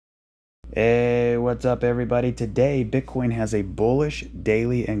Hey, what's up, everybody? Today, Bitcoin has a bullish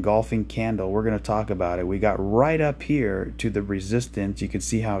daily engulfing candle. We're going to talk about it. We got right up here to the resistance. You can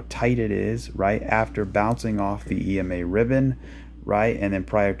see how tight it is, right? After bouncing off the EMA ribbon, right? And then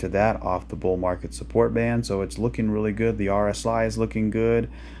prior to that, off the bull market support band. So it's looking really good. The RSI is looking good.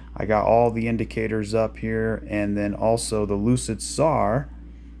 I got all the indicators up here. And then also the Lucid SAR,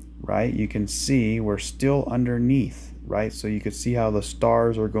 right? You can see we're still underneath, right? So you can see how the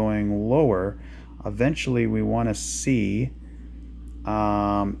stars are going lower. Eventually we want to see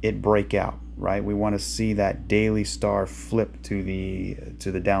it break out, right? We want to see that daily star flip to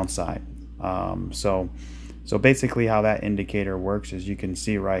the downside. So basically how that indicator works is you can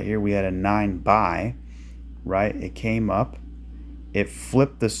see right here we had a 9 buy, right? It came up, it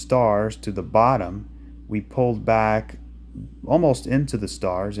flipped the stars to the bottom, we pulled back almost into the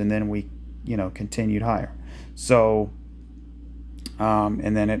stars, and then we continued higher. So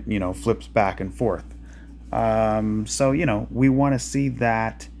and then it flips back and forth. So we want to see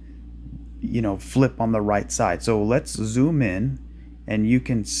that flip on the right side. So let's zoom in and you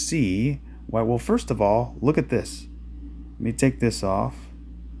can see, well, first of all, look at this. Let me take this off.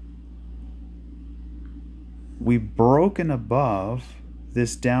 We've broken above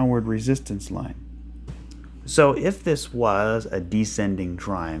this downward resistance line. So if this was a descending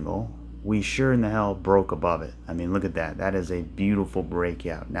triangle, we sure in the hell broke above it. I mean, look at that. That is a beautiful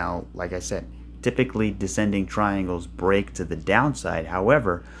breakout. Now, like I said, typically descending triangles break to the downside.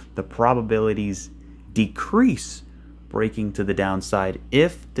 However, the probabilities decrease breaking to the downside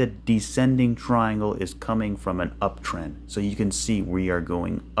if the descending triangle is coming from an uptrend. So you can see we are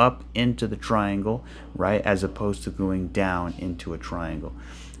going up into the triangle, right, as opposed to going down into a triangle.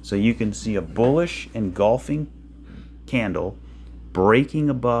 So you can see a bullish engulfing candle breaking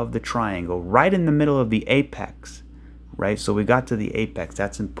above the triangle right in the middle of the apex, right? So we got to the apex.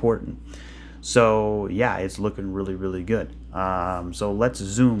 That's important. So yeah, it's looking really, really good. So let's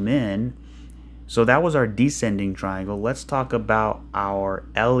zoom in. So that was our descending triangle. Let's talk about our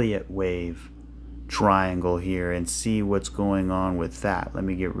Elliott wave triangle here and see what's going on with that. Let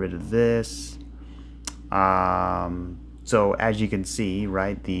me get rid of this. So as you can see,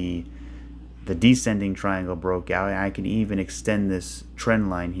 right, the descending triangle broke out, and I can even extend this trend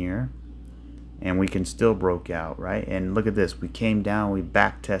line here, and we can still broke out, right? And look at this, we came down, we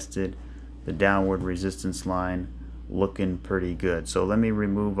back tested the downward resistance line, looking pretty good. So let me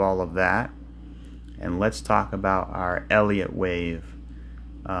remove all of that, and let's talk about our Elliott wave,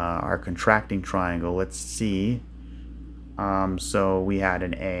 our contracting triangle. Let's see. So we had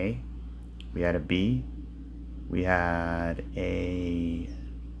an A, we had a B, we had a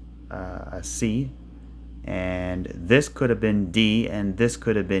C, and this could have been D, and this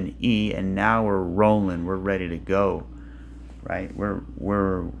could have been E, and now we're rolling. We're ready to go, right?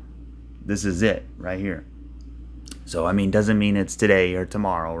 This is it right here. So I mean, doesn't mean it's today or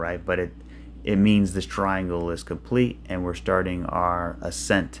tomorrow, right? But it means this triangle is complete, and we're starting our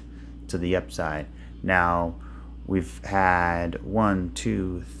ascent to the upside. Now we've had 1,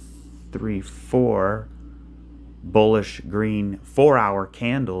 2, 3, 4 bullish green 4-hour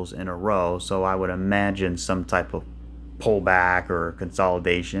candles in a row, so I would imagine some type of pullback or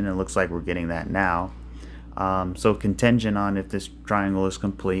consolidation. It looks like we're getting that now. So contingent on if this triangle is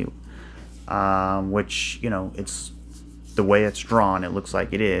complete, which it's the way it's drawn, it looks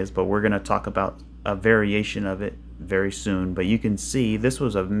like it is, but we're going to talk about a variation of it very soon. But you can see this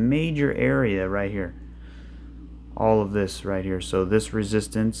was a major area right here, all of this right here. So this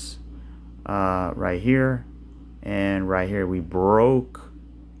resistance right here and right here, we broke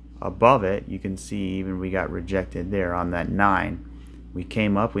above it. You can see even we got rejected there on that 9. We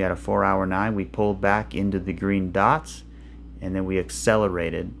came up, we had a 4-hour 9, we pulled back into the green dots, and then we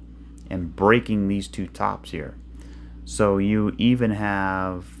accelerated and breaking these two tops here. So you can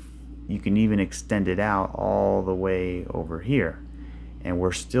even extend it out all the way over here, and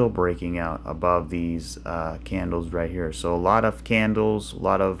we're still breaking out above these candles right here. So a lot of candles, a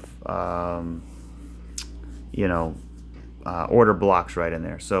lot of order blocks right in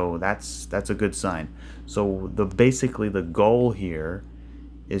there. So that's a good sign. So basically the goal here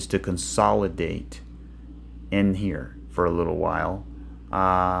is to consolidate in here for a little while,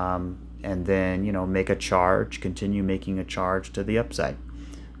 and then make a charge, continue making a charge to the upside.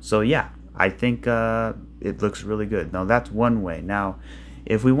 So yeah, I think it looks really good. Now that's one way. Now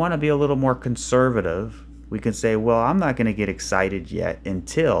if we want to be a little more conservative, we can say, well, I'm not going to get excited yet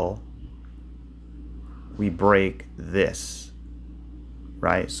until we break this,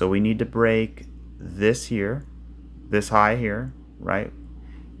 right? So we need to break this here, this high here, right?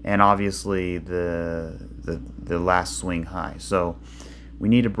 And obviously the last swing high. So We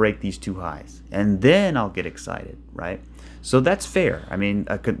need to break these two highs, and then I'll get excited, right? So that's fair. I mean,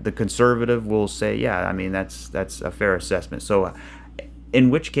 the conservative will say, yeah, I mean, that's a fair assessment. So in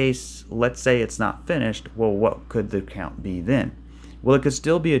which case, let's say it's not finished. Well, what could the count be then? Well, it could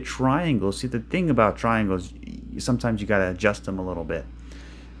still be a triangle. See, the thing about triangles, sometimes you got to adjust them a little bit,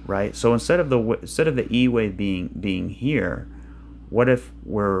 right? So instead of the E wave being here, what if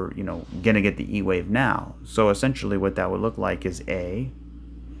we're gonna get the E wave now? So essentially, what that would look like is A,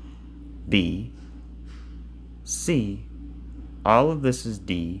 B, C. All of this is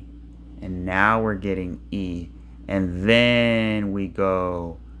D, and now we're getting E, and then we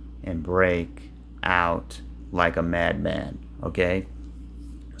go and break out like a madman. Okay,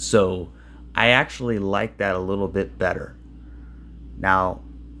 so I actually like that a little bit better. Now,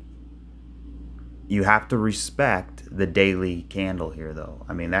 you have to respect the daily candle here, though.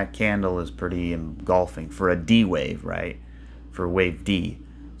 I mean, that candle is pretty engulfing for a D wave, right? For wave D.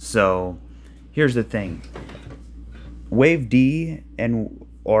 So here's the thing. Wave D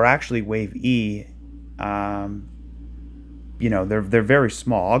or actually wave E, they're very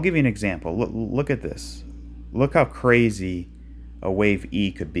small. I'll give you an example. Look at this. Look how crazy a wave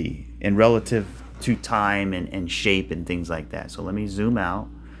E could be in relative to time and shape and things like that. So let me zoom out.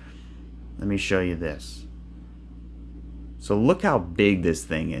 Let me show you this. So look how big this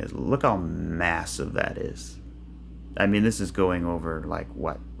thing is. Look how massive that is. I mean, this is going over like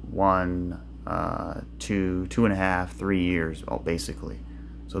what? 1, 2, 2.5, 3 years, basically.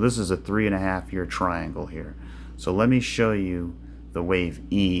 So this is a 3.5 year triangle here. So let me show you the wave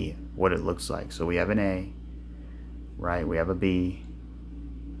E, what it looks like. So we have an A, right? We have a B.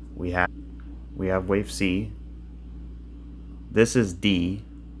 We have wave C. This is D.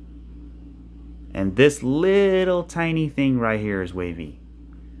 And this little tiny thing right here is wave E.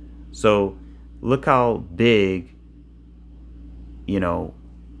 So look how big,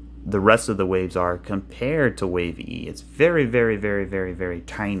 the rest of the waves are compared to wave E. It's very, very, very, very, very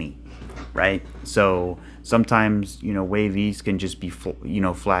tiny, right? So sometimes, wave E's can just be,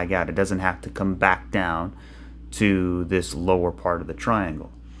 flag out. It doesn't have to come back down to this lower part of the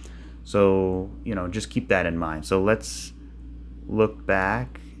triangle. So, just keep that in mind. So let's look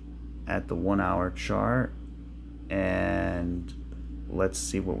back at the 1 hour chart and let's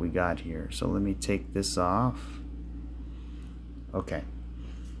see what we got here. So let me take this off. Okay,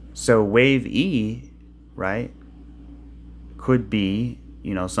 so wave E, right, could be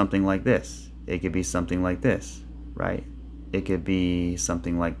something like this. It could be something like this, right? It could be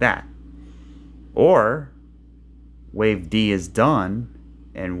something like that. Or wave D is done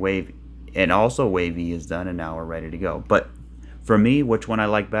and also wave E is done, and now we're ready to go. But for me, which one I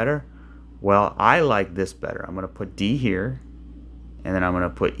like better? Well, I like this better. I'm going to put D here, and then I'm going to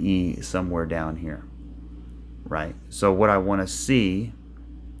put E somewhere down here, right? So what I want to see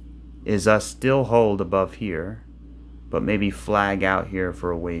is us still hold above here, but maybe flag out here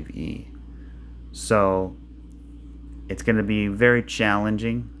for a wave E. So it's going to be very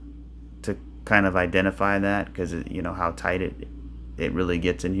challenging to kind of identify that because how tight it really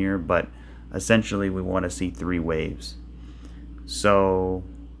gets in here. But essentially, we want to see 3 waves. So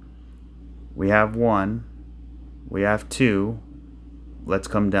we have 1, we have 2, let's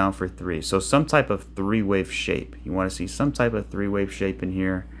come down for 3. So some type of 3-wave shape. You want to see some type of 3-wave shape in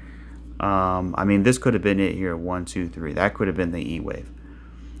here. I mean, this could have been it here, 1, 2, 3. That could have been the E wave,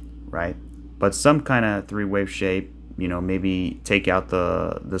 right? But some kind of 3-wave shape, maybe take out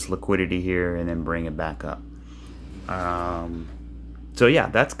this liquidity here and then bring it back up. So yeah,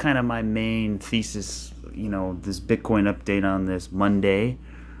 that's kind of my main thesis, this Bitcoin update on this Monday.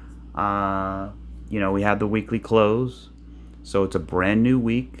 We have the weekly close, so it's a brand new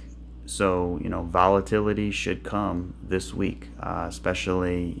week. So volatility should come this week,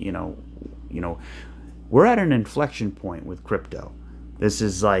 especially we're at an inflection point with crypto. This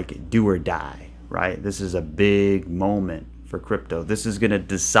is like do or die, right? This is a big moment for crypto. This is going to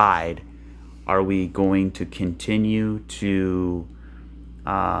decide, are we going to continue to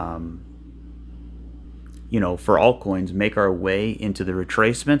for altcoins, make our way into the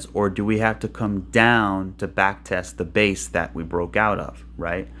retracements, or do we have to come down to backtest the base that we broke out of,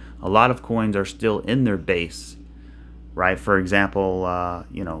 right? A lot of coins are still in their base, right? For example,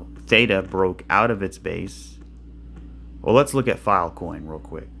 THETA broke out of its base. Well, let's look at Filecoin real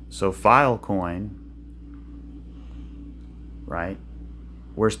quick. So Filecoin, right?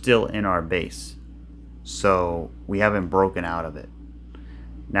 We're still in our base. So we haven't broken out of it.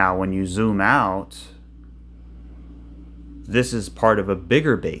 Now, when you zoom out, this is part of a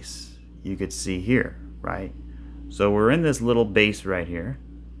bigger base. You could see here, right? So we're in this little base right here.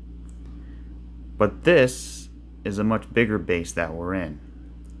 But this is a much bigger base that we're in,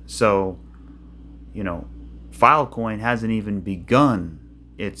 So, you know, Filecoin hasn't even begun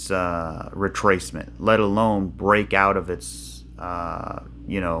its retracement, let alone break out of its,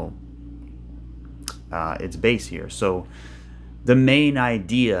 its base here. So the main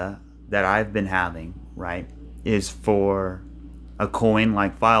idea that I've been having, right, is for a coin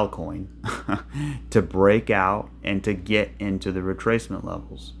like Filecoin to break out and to get into the retracement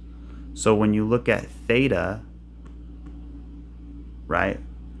levels. So when you look at THETA, right,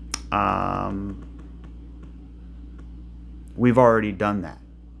 we've already done that,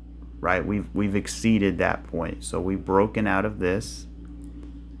 right? We've exceeded that point. So we've broken out of this,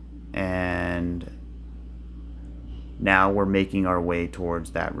 and now we're making our way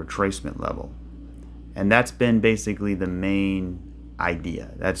towards that retracement level. And that's been basically the main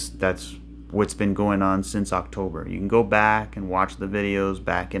idea. That's what's been going on since October. You can go back and watch the videos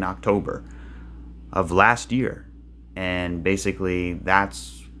back in October of last year, and basically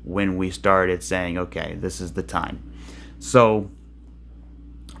that's when we started saying, okay, this is the time. So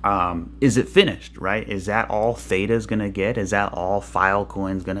is it finished, right? Is that all THETA is gonna get? Is that all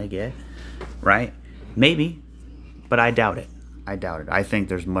Filecoin's gonna get, right? Maybe, but I doubt it. I doubt it. I think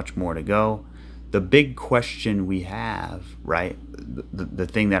there's much more to go. The big question we have, right, the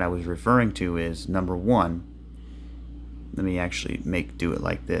thing that I was referring to is, number one, let me actually do it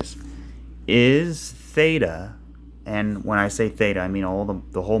like this. Is THETA, and when I say THETA, I mean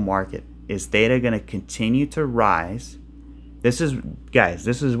the whole market, is THETA going to continue to rise? This is, guys,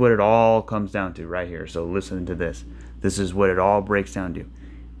 this is what it all comes down to right here. So listen to this. This is what it all breaks down to.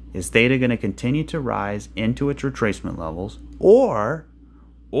 Is THETA going to continue to rise into its retracement levels, or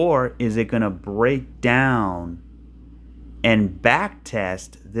is it going to break down and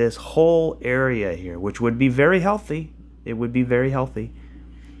backtest this whole area here, which would be very healthy? It would be very healthy,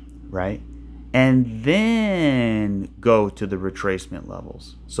 right? And then go to the retracement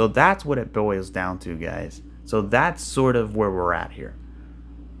levels. So that's what it boils down to, guys. So that's sort of where we're at here.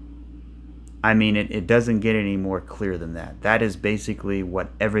 I mean, it doesn't get any more clear than that. That is basically what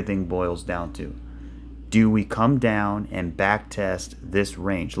everything boils down to. Do we come down and backtest this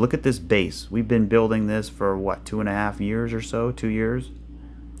range? Look at this base. We've been building this for what, 2.5 years or so, 2 years?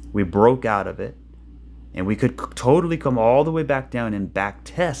 We broke out of it, and we could totally come all the way back down and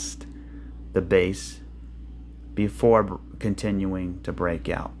backtest the base before continuing to break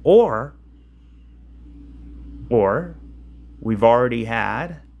out. Or we've already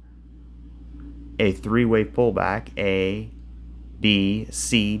had a three-way pullback, A, B,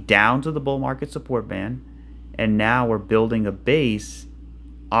 C, down to the bull market support band, and now we're building a base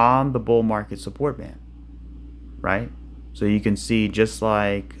on the bull market support band, right? So you can see, just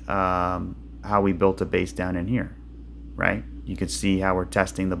like how we built a base down in here, right? You can see how we're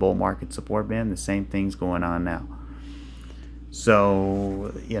testing the bull market support band. The same thing's going on now.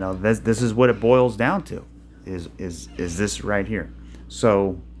 So, you know, this is what it boils down to, is this right here.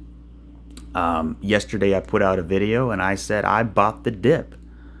 So yesterday I put out a video and I said I bought the dip.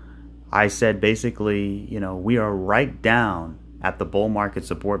 I said basically, you know, we are right down at the bull market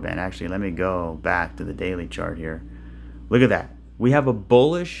support band. Actually, let me go back to the daily chart here. Look at that. We have a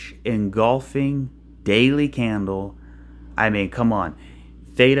bullish engulfing daily candle. I mean, come on.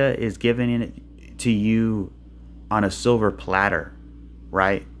 THETA is giving it to you on a silver platter,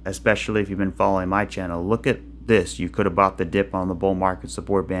 right? Especially if you've been following my channel. Look at this. You could have bought the dip on the bull market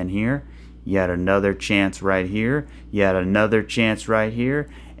support band here. You had another chance right here. You had another chance right here.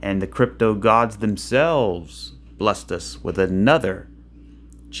 And the crypto gods themselves blessed us with another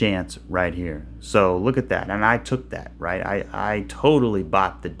chance right here. So look at that. And I took that, right? I totally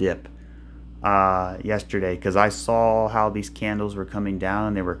bought the dip yesterday, because I saw how these candles were coming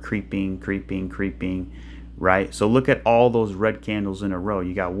down. They were creeping, right? So look at all those red candles in a row.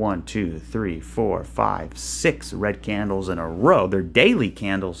 You got 1, 2, 3, 4, 5, 6 red candles in a row. They're daily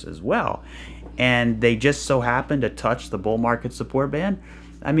candles as well. And they just so happen to touch the bull market support band.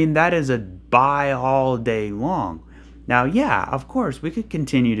 I mean, that is a buy all day long. Now, yeah, of course, we could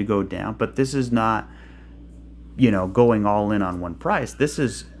continue to go down, but this is not, you know, going all in on one price. This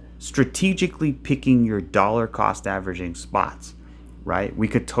is strategically picking your dollar cost averaging spots, right? We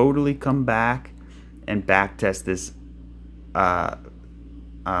could totally come back and back test this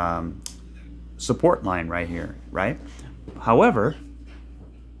support line right here, right? However,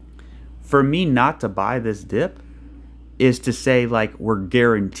 for me not to buy this dip is to say, like, we're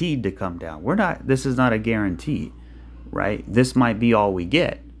guaranteed to come down. We're not. This is not a guarantee, right? This might be all we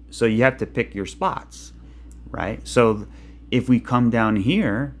get. So you have to pick your spots, right? So if we come down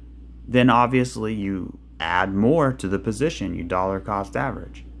here, then obviously you add more to the position, you dollar cost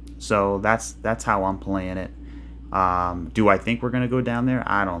average. So that's how I'm playing it. Do I think we're going to go down there?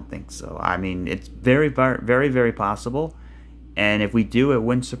 I don't think so. I mean, it's very, very possible. And if we do, it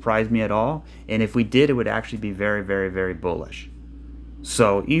wouldn't surprise me at all. And if we did, it would actually be very, very bullish.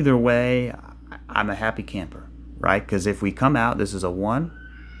 So either way, I'm a happy camper, right? Because if we come out, this is a 1,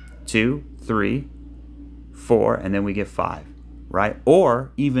 2, 3, 4, and then we get 5, right?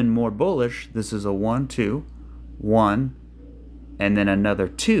 Or even more bullish, this is a 1, 2, 1, and then another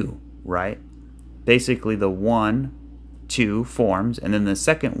 2, right? Basically the 1, 2 forms, and then the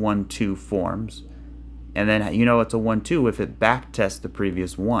second 1, 2 forms, and then you know it's a 1, 2 if it back tests the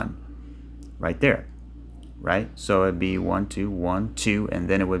previous 1 right there, right? So it'd be 1, 2, 1, 2, and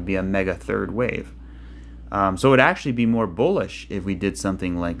then it would be a mega third wave. So it would actually be more bullish if we did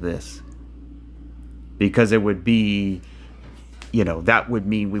something like this, because it would be, you know, that would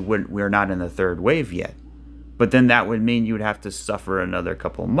mean we're not in the third wave yet. But then that would mean you would have to suffer another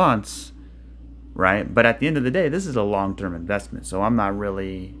couple months, right? But at the end of the day, this is a long-term investment, so I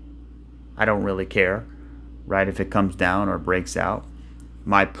don't really care, right, if it comes down or breaks out.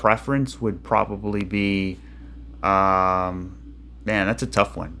 My preference would probably be, man, that's a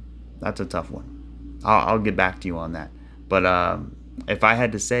tough one. That's a tough one. I'll get back to you on that. But if I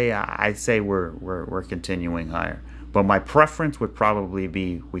had to say, I'd say we're continuing higher. But my preference would probably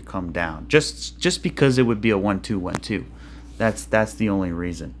be we come down, just because it would be a 1, 2, 1, 2. That's the only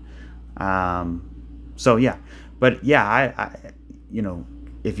reason. So yeah, but yeah, I you know,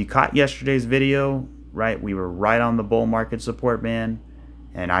 if you caught yesterday's video, right, we were right on the bull market support band,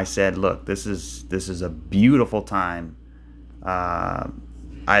 and I said, look, this is a beautiful time.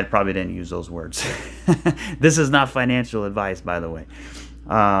 I probably didn't use those words. This is not financial advice, by the way,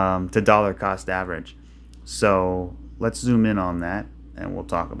 to dollar cost average. So let's zoom in on that and we'll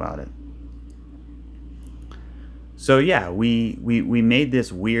talk about it. So yeah, we made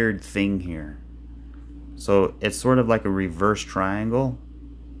this weird thing here. So it's sort of like a reverse triangle,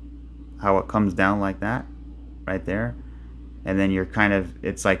 how it comes down like that, right there. And then you're kind of,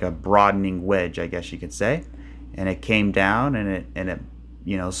 it's like a broadening wedge, I guess you could say. And it came down and it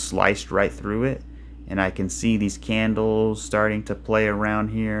you know, sliced right through it. And I can see these candles starting to play around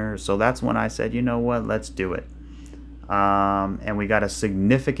here. So that's when I said, you know what, let's do it. And we got a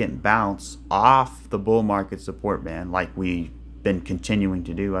significant bounce off the bull market support band like we've been continuing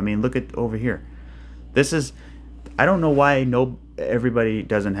to do. I mean, look at over here. This is, I don't know why everybody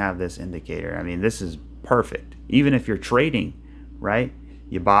doesn't have this indicator. I mean, this is perfect. Even if you're trading, right?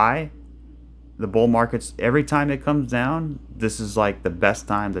 You buy the bull markets, every time it comes down, this is like the best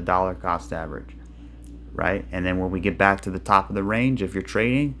time to dollar cost average, right? And then when we get back to the top of the range, if you're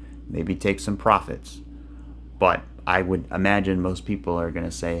trading, maybe take some profits. But I would imagine most people are going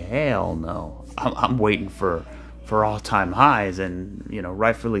to say, hell no, I'm waiting for all-time highs, and you know,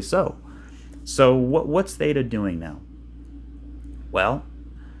 rightfully so. So what's THETA doing now? Well,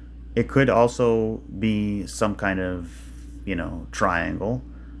 it could also be some kind of, you know, triangle.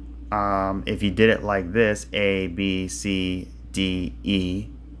 If you did it like this, A, B, C, D, E,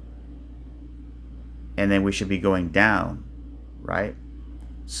 and then we should be going down, right?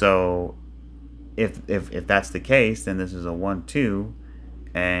 So if that's the case, then this is a 1, 2,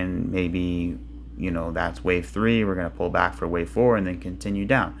 and maybe, you know, that's wave 3. We're going to pull back for wave 4 and then continue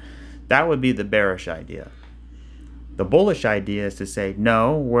down. That would be the bearish idea. The bullish idea is to say,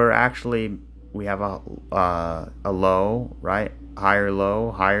 no, we have a low, right? Higher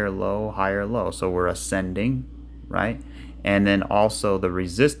low, higher low, higher low. So we're ascending, right? And then also the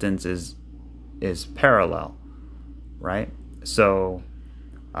resistance is parallel, right? So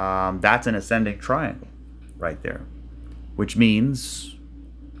that's an ascending triangle right there, which means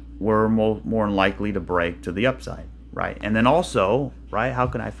we're more likely to break to the upside, right? And then also, right, how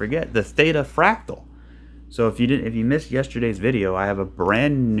can I forget the THETA fractal? So if you missed yesterday's video, I have a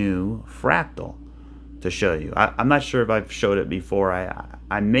brand new fractal to show you. I'm not sure if I've showed it before.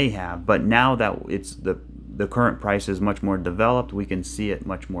 I may have, but now that it's the current price is much more developed, we can see it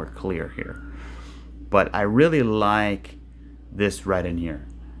much more clear here. But I really like this right in here.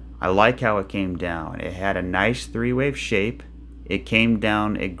 I like how it came down. It had a nice 3-wave shape. It came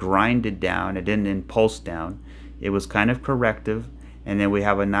down, it grinded down, it didn't impulse down. It was kind of corrective, and then we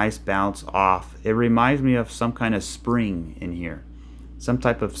have a nice bounce off. It reminds me of some kind of spring in here, some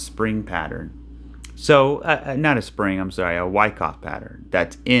type of spring pattern. So, not a spring, I'm sorry, a Wyckoff pattern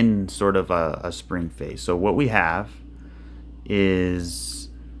that's in sort of a spring phase. So what we have is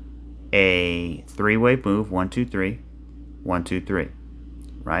a 3-wave move, 1, 2, 3, 1, 2, 3,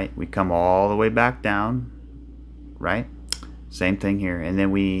 right? We come all the way back down, right? Same thing here, and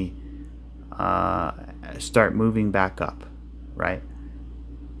then we start moving back up, right?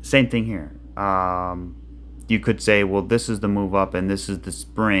 Same thing here. you could say, well, this is the move up and this is the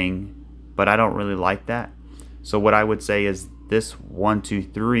spring, but I don't really like that. So what I would say is this 1, 2,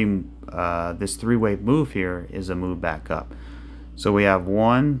 3, this three-wave move here is a move back up. So we have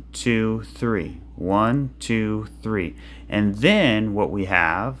 1, 2, 3, 1, 2, 3, and then what we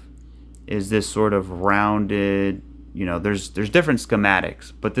have is this sort of rounded, you know, there's different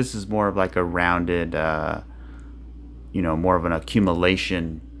schematics, but this is more of like a rounded, you know, more of an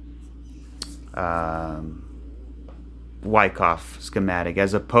accumulation Wyckoff schematic,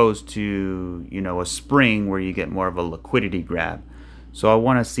 as opposed to, you know, a spring where you get more of a liquidity grab. So I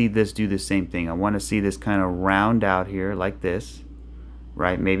want to see this do the same thing. I want to see this kind of round out here like this,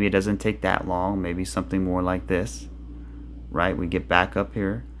 right? Maybe it doesn't take that long, maybe something more like this, right? We get back up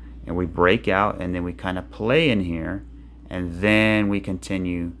here and we break out, and then we kind of play in here, and then we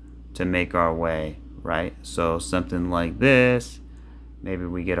continue to make our way, right? So something like this. Maybe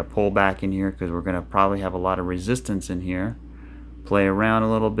we get a pullback in here because we're going to probably have a lot of resistance in here. Play around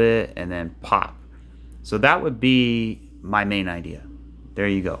a little bit and then pop. So that would be my main idea. There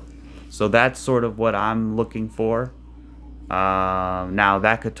you go. So that's sort of what I'm looking for. Now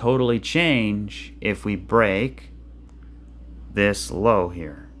that could totally change if we break this low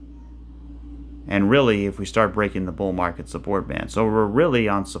here. And really if we start breaking the bull market support band. So we're really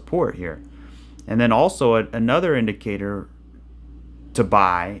on support here. And then also another indicator to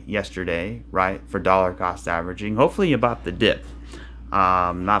buy yesterday, right, for dollar cost averaging. Hopefully you bought the dip.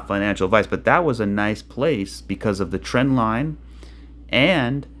 Not financial advice, but that was a nice place because of the trend line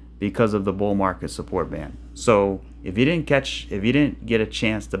and because of the bull market support band. So if you didn't get a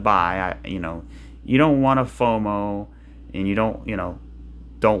chance to buy, you know, you don't want to FOMO, and you don't, you know,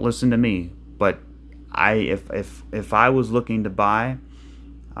 don't listen to me. But if I was looking to buy,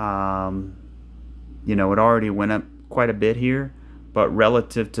 you know, it already went up quite a bit here. But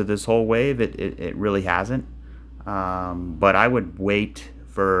relative to this whole wave, it really hasn't. But I would wait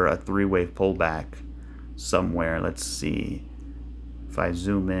for a three-wave pullback somewhere. Let's see. If I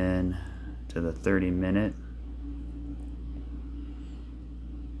zoom in to the 30-minute.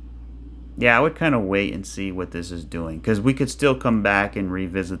 Yeah, I would kind of wait and see what this is doing. Because we could still come back and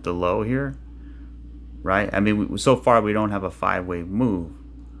revisit the low here. Right? I mean, so far we don't have a 5-wave move.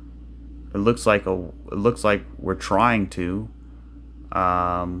 It looks like we're trying to.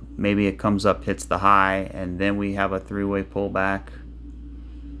 Maybe it comes up, hits the high, and then we have a three-way pullback,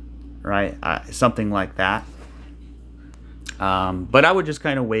 right? Something like that. But I would just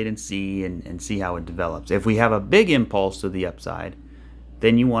kind of wait and see and see how it develops. If we have a big impulse to the upside,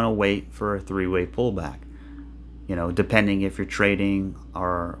 then you want to wait for a three-way pullback, you know, depending if you're trading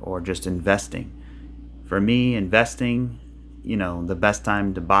or just investing. For me, investing, you know, the best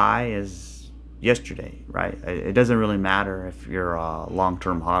time to buy is yesterday, right? It doesn't really matter if you're a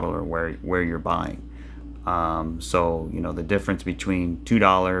long-term hodler where you're buying. So, you know, the difference between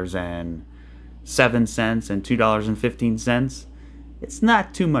 $2.07 and $2.15, it's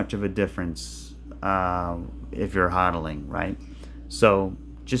not too much of a difference if you're hodling, right? So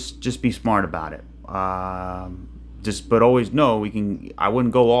just be smart about it. But always know I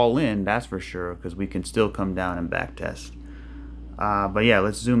wouldn't go all in, that's for sure, because we can still come down and back test. But yeah,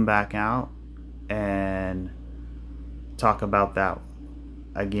 let's zoom back out and talk about that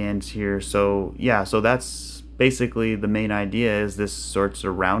again here. So yeah, so that's basically the main idea, is this sorts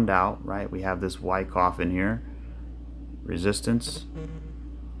of round out, right? We have this Wyckoff in here, resistance,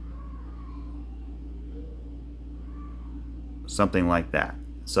 something like that.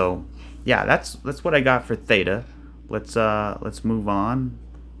 So yeah, that's what I got for theta. Let's move on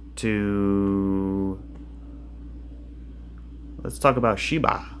to, let's talk about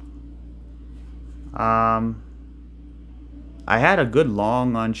Shiba. I had a good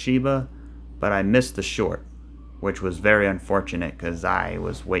long on Shiba, but I missed the short, which was very unfortunate because I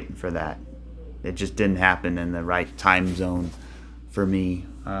was waiting for that. It just didn't happen in the right time zone for me.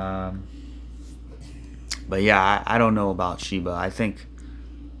 But yeah, I don't know about Shiba. I think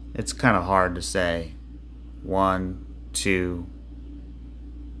it's kind of hard to say 1, 2,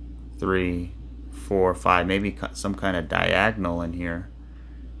 3, 4, 5, maybe some kind of diagonal in here,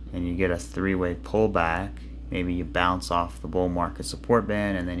 and you get a three-way pullback. Maybe you bounce off the bull market support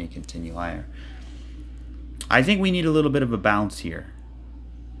band and then you continue higher. I think we need a little bit of a bounce here,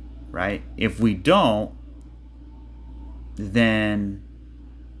 right? If we don't, then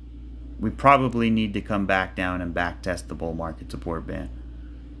we probably need to come back down and back test the bull market support band.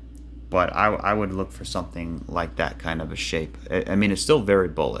 But I would look for something like that kind of a shape. I mean, it's still very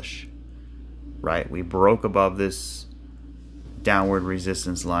bullish, right? We broke above this downward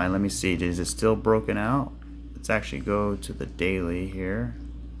resistance line. Let me see, is it still broken out? Let's actually go to the daily here.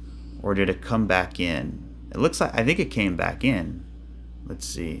 Or did it come back in? It looks like, I think it came back in. Let's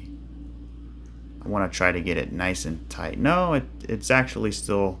see. I want to try to get it nice and tight. No, it's actually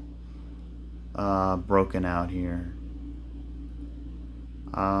still broken out here.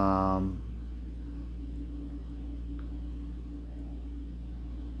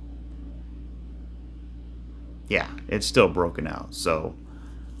 Yeah, it's still broken out. So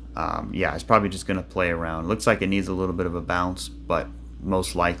yeah, it's probably just gonna play around. Looks like it needs a little bit of a bounce, but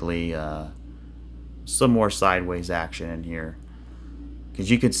most likely some more sideways action in here.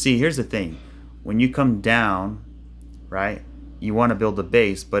 Because you can see, here's the thing, when you come down, right, you want to build a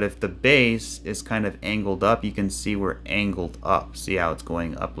base, but if the base is kind of angled up, you can see we're angled up. See how it's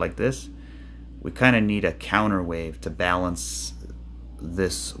going up like this? We kind of need a counter wave to balance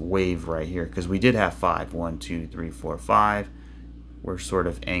this wave right here, because we did have 5, 1, 2, 3, 4, 5. We're sort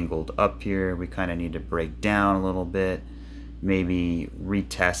of angled up here. We kind of need to break down a little bit, maybe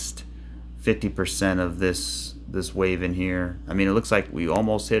retest 50% of this wave in here. I mean, it looks like we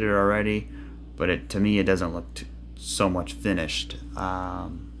almost hit it already, but to me it doesn't look so much finished.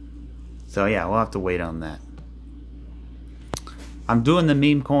 So yeah, we'll have to wait on that. I'm doing the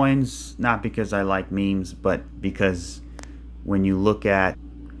meme coins not because I like memes, but because when you look at,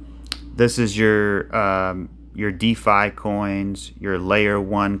 this is your DeFi coins, your layer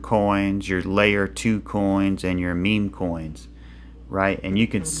 1 coins, your layer 2 coins, and your meme coins, right? And you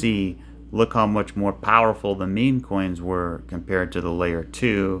can see, look how much more powerful the meme coins were compared to the layer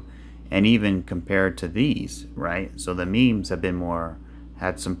 2, and even compared to these, right? So the memes have been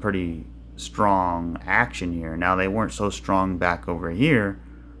had some pretty strong action here. Now they weren't so strong back over here.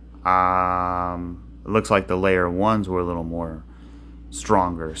 It looks like the layer 1s were a little more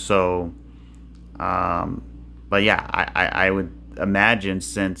stronger. So but yeah, I would imagine,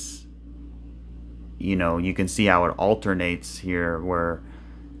 since you can see how it alternates here, where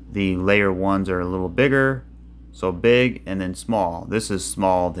the layer 1s are a little bigger, so big and then small. This is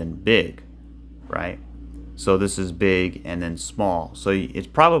small then big, right? So this is big and then small. So it's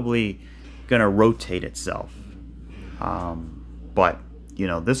probably gonna rotate itself. But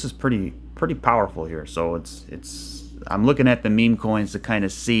this is pretty powerful here. So I'm looking at the meme coins to kind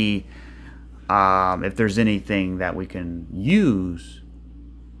of see if there's anything that we can use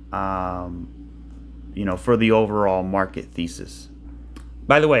for the overall market thesis.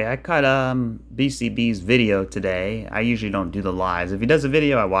 By the way, I caught BCB's video today. I usually don't do the lives. If he does a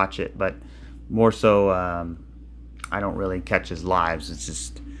video, I watch it, but more so I don't really catch his lives.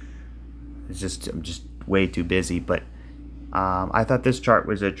 I'm just way too busy. But I thought this chart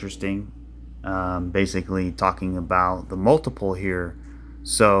was interesting. Basically talking about the multiple here.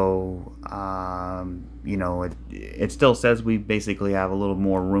 So it still says we basically have a little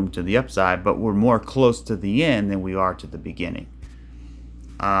more room to the upside, but we're more close to the end than we are to the beginning.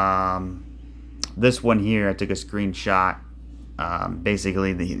 This one here, I took a screenshot.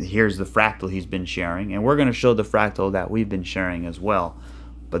 Basically, here's the fractal he's been sharing, and we're going to show the fractal that we've been sharing as well.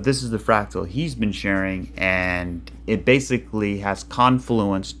 But this is the fractal he's been sharing, and it basically has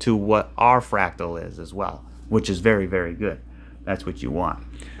confluence to what our fractal is as well, which is very, very good. That's what you want.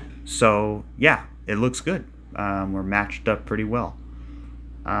 So yeah, it looks good. We're matched up pretty well.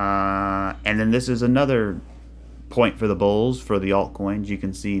 And then this is another point for the bulls, for the altcoins. You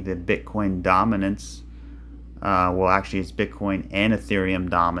can see the Bitcoin dominance. Well, actually it's Bitcoin and Ethereum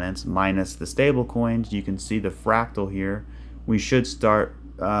dominance minus the stable coins. You can see the fractal here. We should start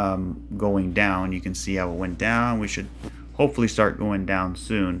going down. You can see how it went down. We should hopefully start going down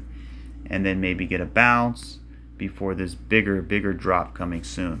soon, and then maybe get a bounce before this bigger drop coming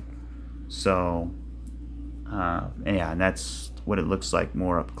soon. So yeah, and that's what it looks like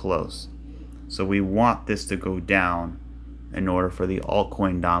more up close. So we want this to go down in order for the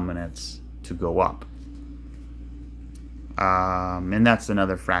altcoin dominance to go up. And that's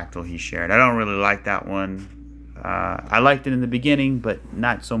another fractal he shared. I don't really like that one. I liked it in the beginning, but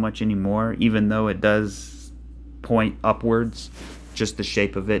not so much anymore, even though it does point upwards. Just the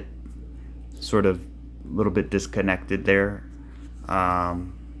shape of it, sort of a little bit disconnected there.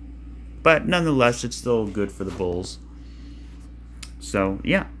 But nonetheless, it's still good for the bulls. So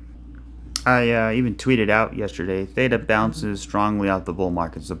yeah. I even tweeted out yesterday, Theta bounces strongly off the bull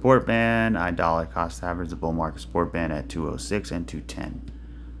market support band. $1 cost average the bull market support band at 206 and 210.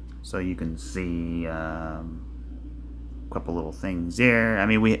 So you can see a couple little things there. I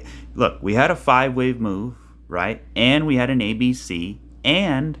mean, we had a 5-wave move, right? And we had an ABC,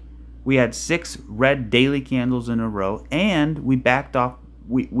 and we had 6 red daily candles in a row, and we backed off.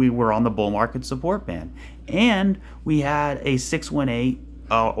 We were on the bull market support band, and we had a 618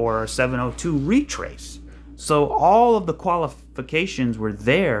 or a 702 retrace. So all of the qualifications were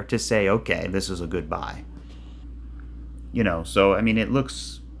there to say, okay, this is a good buy. You know, so I mean, it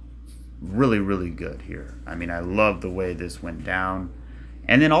looks really, really good here. I mean, I love the way this went down.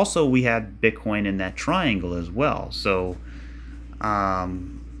 And then also we had Bitcoin in that triangle as well. So,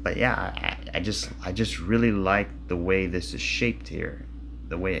 but yeah, I just really like the way this is shaped here,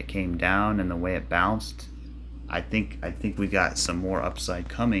 the way it came down and the way it bounced. I think we got some more upside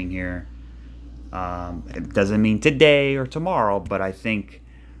coming here. It doesn't mean today or tomorrow, but I think,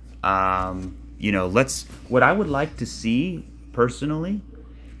 you know, what I would like to see personally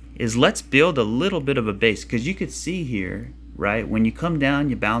is let's build a little bit of a base, because you could see here, right, when you come down,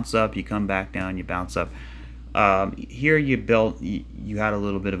 you bounce up, you come back down, you bounce up. Here you had a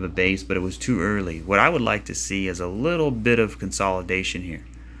little bit of a base, but it was too early. What I would like to see is a little bit of consolidation here.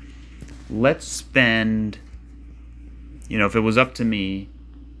 Let's spend, you know, if it was up to me,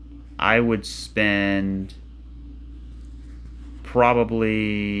 I would spend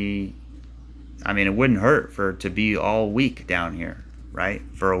probably, I mean, it wouldn't hurt for it to be all week down here, right?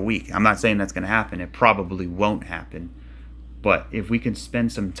 For a week. I'm not saying that's going to happen. It probably won't happen. But if we can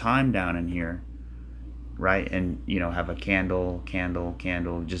spend some time down in here, right, and, you know, have a candle,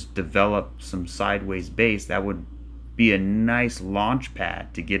 just develop some sideways base, that would be a nice launch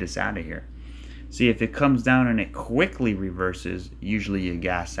pad to get us out of here. See, if it comes down and it quickly reverses, usually you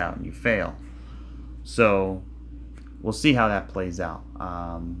gas out and you fail. So we'll see how that plays out.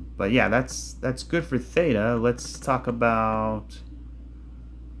 But yeah, that's good for Theta. Let's talk about,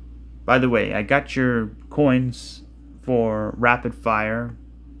 by the way, I got your coins for rapid fire.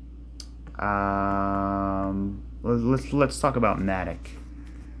 Let's talk about Matic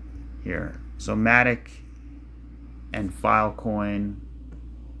here. So Matic and Filecoin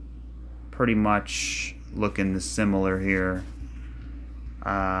pretty much looking similar here.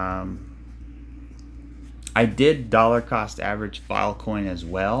 I did dollar cost average Filecoin as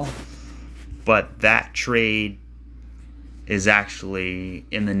well, but that trade is actually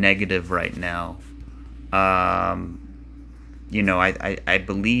in the negative right now. You know, I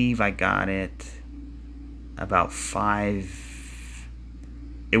believe I got it about 5.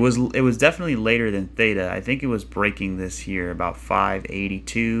 It was definitely later than Theta. I think it was breaking this here about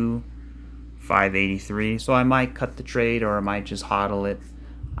 582, 583. So I might cut the trade, or I might just hodl it.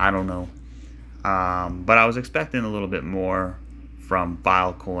 I don't know. But I was expecting a little bit more from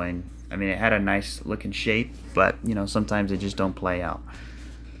Filecoin. I mean, it had a nice looking shape, but you know, sometimes it just don't play out.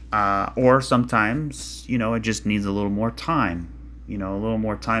 Or sometimes, you know, it just needs a little more time. You know, a little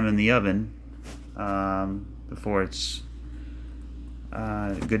more time in the oven before it's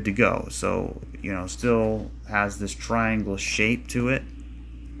good to go. So, you know, still has this triangle shape to it.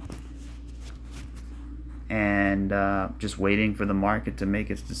 And just waiting for the market to make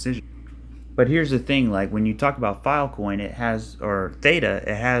its decision. But here's the thing, like when you talk about Filecoin, it has, or Theta,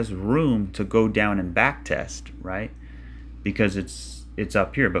 it has room to go down and backtest, right? Because it's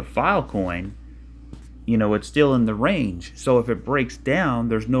up here. But Filecoin, you know, it's still in the range. So if it breaks down,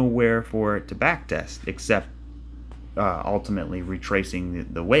 there's nowhere for it to backtest except ultimately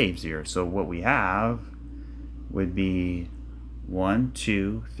retracing the waves here. So what we have would be 1,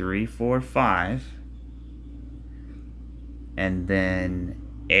 2, 3, 4, 5, and then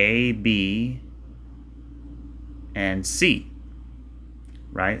A, B, and C,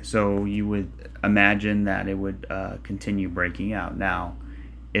 right? So you would imagine that it would continue breaking out. Now,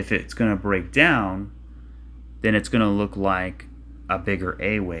 if it's going to break down, then it's going to look like a bigger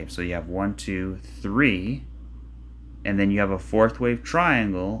A wave. So you have 1, 2, 3, and then you have a fourth wave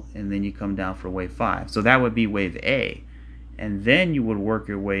triangle, and then you come down for wave 5. So that would be wave A. And then you would work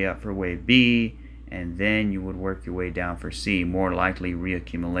your way up for wave B, and then you would work your way down for C, more likely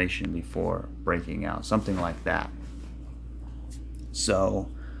reaccumulation before breaking out, something like that. So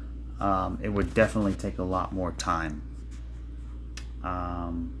it would definitely take a lot more time.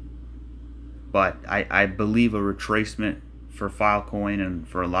 But I believe a retracement for Filecoin and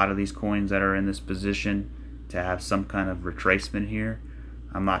for a lot of these coins that are in this position to have some kind of retracement here.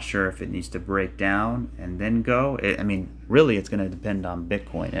 I'm not sure if it needs to break down and then go. I mean, really, it's going to depend on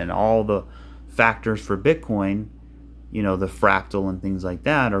Bitcoin and all the factors for Bitcoin. You know, the fractal and things like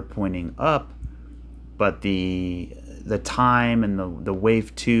that are pointing up, but the time and the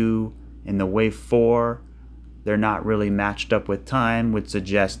wave 2 and the wave 4, they're not really matched up with time, which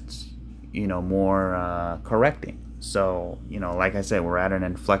suggests, you know, more correcting. So, you know, like I said, we're at an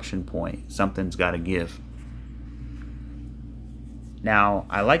inflection point. Something's got to give. Now,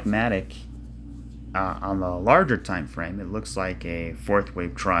 I like Matic on the larger time frame. It looks like a fourth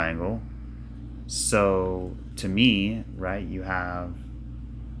wave triangle. So to me, right, you have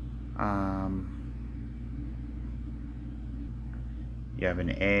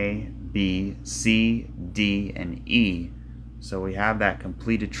an A, B, C, D, and E. So we have that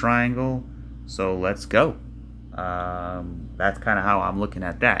completed triangle. So let's go. That's kind of how I'm looking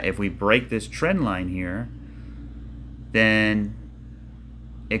at that. If we break this trend line here, then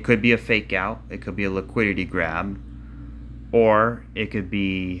it could be a fake out, it could be a liquidity grab, or it could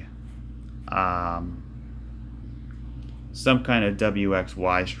be some kind of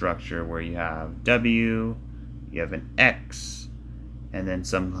WXY structure where you have W, you have an X, and then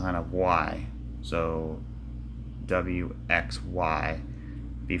some kind of Y. So WXY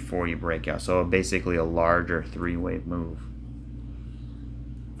before you break out. So basically a larger three-wave move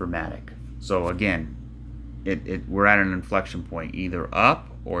for Matic. So again, we're at an inflection point, either up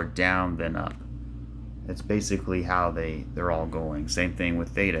or down then up. It's basically how they're all going. Same thing with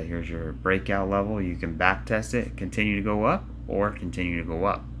theta. Here's your breakout level. You can back test it, continue to go up, or continue to go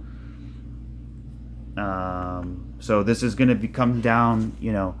up. So this is going to come down,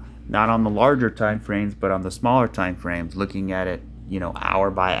 you know, not on the larger time frames, but on the smaller time frames, looking at it, you know, hour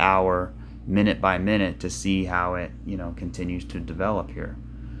by hour, minute by minute, to see how it, you know, continues to develop here.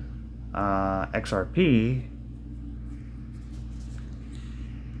 XRP,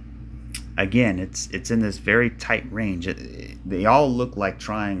 again, it's in this very tight range. They all look like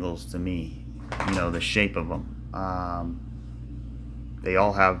triangles to me, you know, the shape of them. They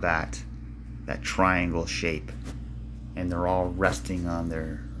all have that triangle shape, and they're all resting on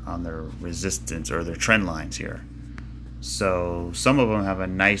their resistance or their trend lines here. So some of them have a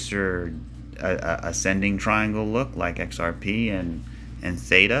nicer ascending triangle look, like XRP and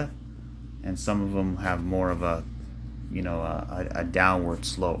theta, and some of them have more of a, you know, a downward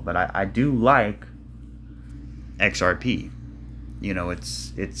slope. But I do like XRP. You know,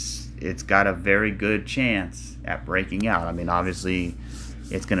 it's got a very good chance at breaking out. I mean, obviously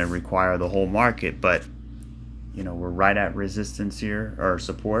it's going to require the whole market, but you know, we're right at resistance here, or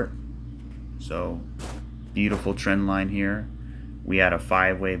support. So beautiful trend line here. We had a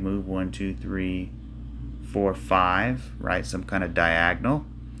 5-wave move, 1 2 3 4 5, right? Some kind of diagonal,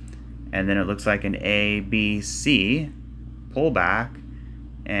 and then it looks like an A B C pullback,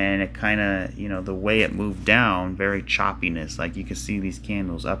 and it kind of, you know, the way it moved down, very choppiness. Like you can see these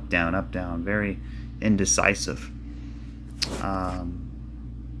candles up down, very indecisive.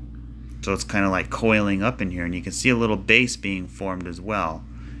 So it's kind of like coiling up in here, and you can see a little base being formed as well.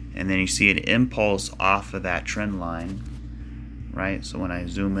 And then you see an impulse off of that trend line, right? So when I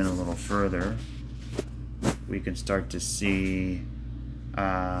zoom in a little further, we can start to see,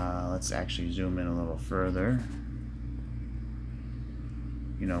 let's actually zoom in a little further.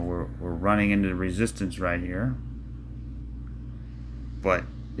 You know, we're running into the resistance right here, but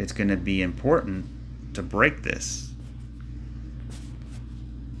it's going to be important to break this.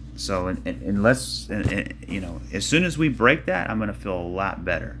 So unless, you know, as soon as we break that, I'm going to feel a lot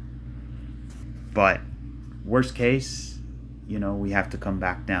better. But worst case, you know, we have to come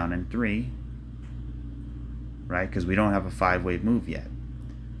back down in 3, right? Because we don't have a 5-wave move yet.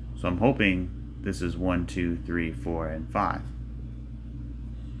 So I'm hoping this is 1 2 3 4 and 5.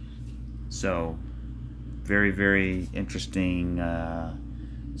 So very, very interesting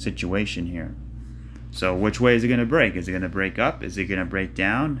situation here. So which way is it going to break? Is it going to break up? Is it going to break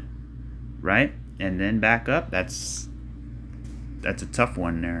down? Right? And then back up? That's a tough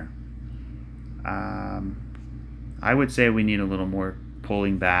one there. I would say we need a little more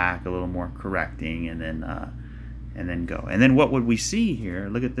pulling back, a little more correcting, and then go. And then what would we see here?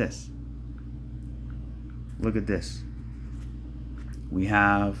 Look at this. Look at this. We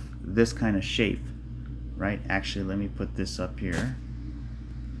have this kind of shape, right? Actually, let me put this up here.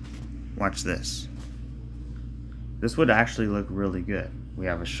 Watch this. This would actually look really good. We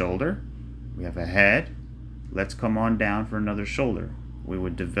have a shoulder, we have a head. Let's come on down for another shoulder. We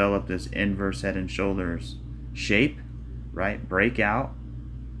would develop this inverse head and shoulders shape, right? Break out,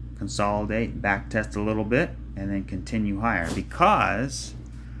 consolidate, back test a little bit, and then continue higher, because,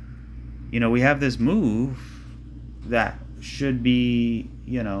 you know, we have this move that should be,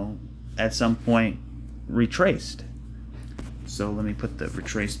 you know, at some point retraced. So let me put the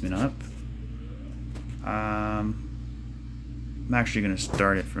retracement up. I'm actually going to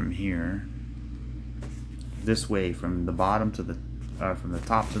start it from here, this way, from the bottom to the from the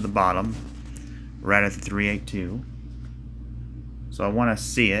top to the bottom, right at the 382. So I want to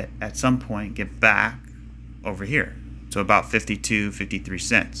see it at some point get back over here to about 52, 53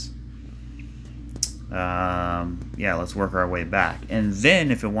 cents. Yeah, let's work our way back, and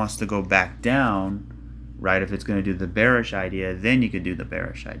then if it wants to go back down, right, if it's going to do the bearish idea, then you could do the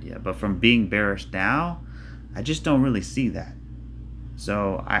bearish idea. But from being bearish now, I just don't really see that.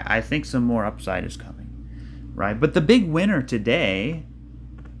 So I think some more upside is coming, right? But the big winner today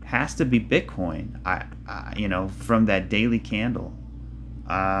has to be Bitcoin. You know, from that daily candle.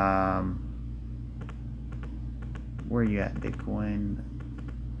 Where are you at, Bitcoin?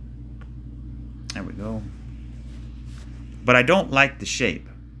 There we go. But I don't like the shape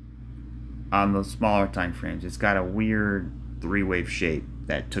on the smaller time frames. It's got a weird three-wave shape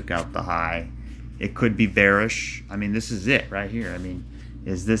that took out the high. It could be bearish. I mean, this is it right here. I mean,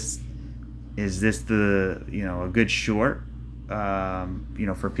 is this the, you know, a good short, you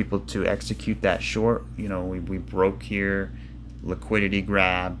know, for people to execute that short? You know, we broke here, liquidity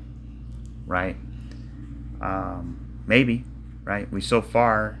grab, right? Maybe, right? So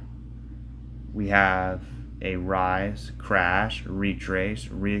far we have a rise, crash, retrace,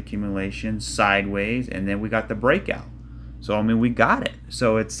 reaccumulation, sideways, and then we got the breakout. So I mean, we got it.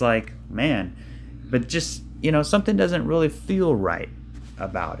 So it's like, man, but just, you know, something doesn't really feel right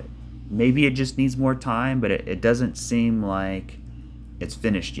about it. Maybe it just needs more time, but it doesn't seem like it's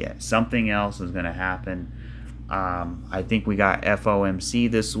finished yet. Something else is going to happen. I think we got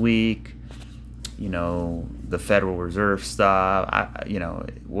FOMC this week. You know, the Federal Reserve stuff. You know,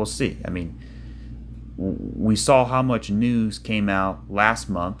 we'll see. I mean, we saw how much news came out last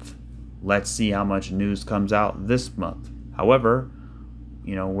month. Let's see how much news comes out this month. However,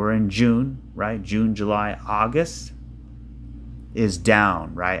 you know, we're in June, right? June, July, August is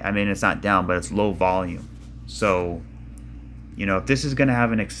down, right? I mean, it's not down, but it's low volume. So, you know, if this is going to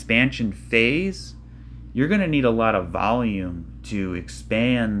have an expansion phase, you're going to need a lot of volume to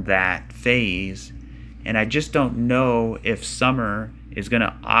expand that phase. And I just don't know if summer is going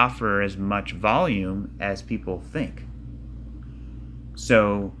to offer as much volume as people think.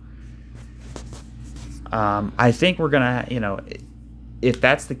 So I think we're going to, you know, if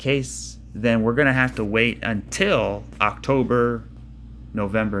that's the case, then we're going to have to wait until October,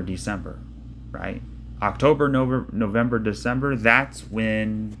 November, December, right? October, November, December, that's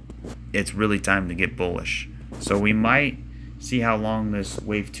when it's really time to get bullish. So we might see how long this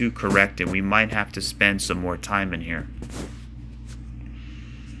wave 2 corrected. We might have to spend some more time in here.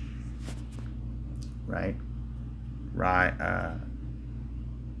 Right?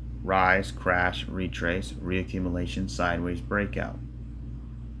 Rise, crash, retrace, reaccumulation, sideways, breakout.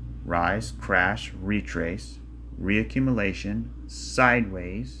 Rise, crash, retrace, reaccumulation,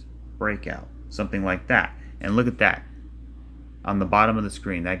 sideways, breakout. Something like that. And look at that. On the bottom of the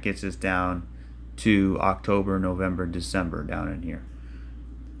screen, that gets us down to October, November, December down in here.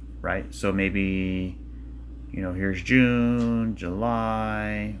 Right? So maybe, you know, here's June,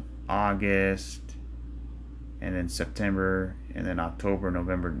 July, August, and then September, and then October,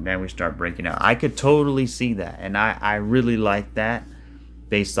 November, then we start breaking out. I could totally see that. And I really like that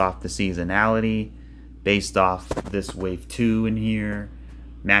based off the seasonality, based off this wave 2 in here,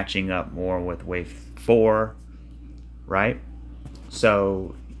 matching up more with wave 4, right?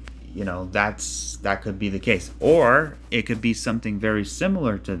 So, you know, that could be the case. Or it could be something very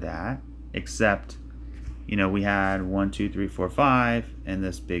similar to that, except, you know, we had 1, 2, 3, 4, 5, and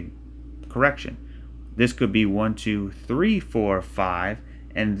this big correction. This could be 1, 2, 3, 4, 5,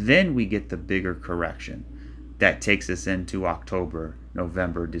 and then we get the bigger correction that takes us into October,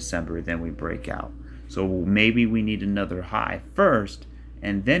 November, December, then we break out. So maybe we need another high first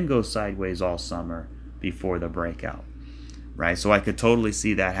and then go sideways all summer before the breakout, right? So I could totally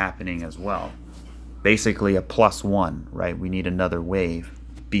see that happening as well. Basically a +1, right? We need another wave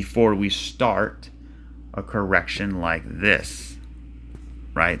before we start a correction like this,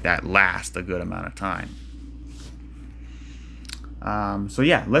 right? That lasts a good amount of time. So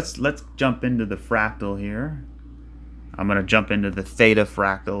yeah, let's jump into the fractal here. I'm going to jump into the theta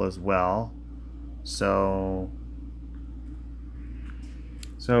fractal as well. So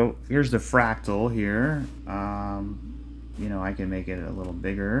here's the fractal here. You know, I can make it a little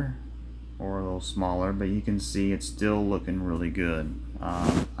bigger or a little smaller, but you can see it's still looking really good.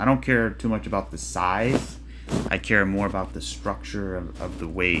 I don't care too much about the size. I care more about the structure of the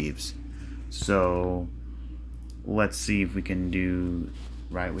waves. So let's see if we can do,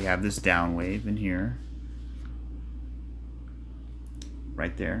 right, we have this down wave in here,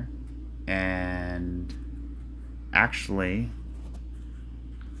 right there, and actually,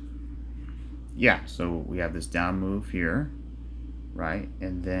 yeah, so we have this down move here, right,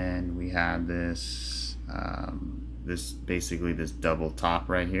 and then we have this basically this double top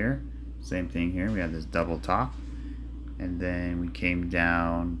right here. Same thing here, we have this double top, and then we came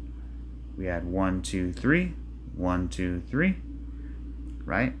down, we had 1, 2, 3, 1, 2, 3,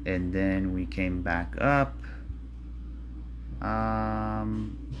 right, and then we came back up,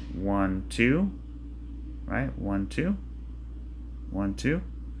 1, 2, right, 1, 2, 1, 2,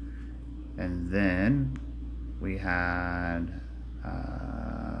 and then we had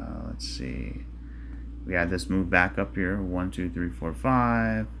let's see. We had this move back up here. 1, 2, 3, 4,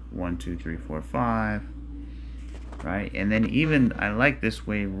 5. 1, 2, 3, 4, 5. Right? And then even, I like this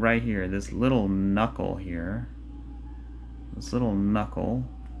wave right here. This little knuckle here. This little knuckle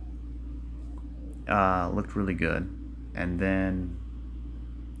looked really good. And then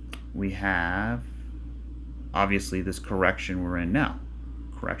we have, obviously, this correction we're in now.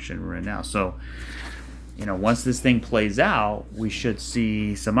 So, you know, once this thing plays out, we should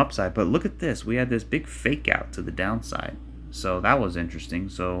see some upside. But look at this. We had this big fake out to the downside. So that was interesting.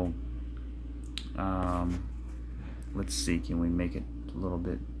 So let's see. Can we make it a little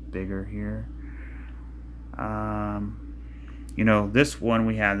bit bigger here? You know, this one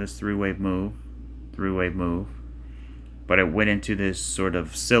we had this three-wave move. But it went into this sort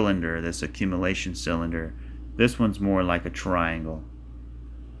of cylinder, this accumulation cylinder. This one's more like a triangle.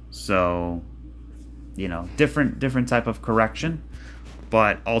 So, you know, different type of correction,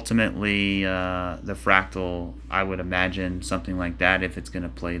 but ultimately the fractal, I would imagine something like that if it's going to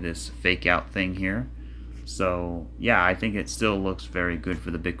play this fake out thing here. So yeah, I think it still looks very good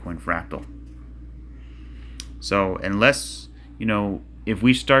for the Bitcoin fractal. So unless, you know, if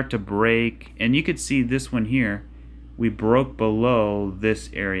we start to break, and you could see this one here, we broke below this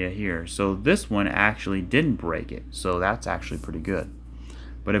area here. So this one actually didn't break it. So that's actually pretty good.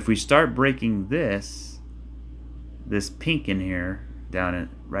 But if we start breaking this pink in here,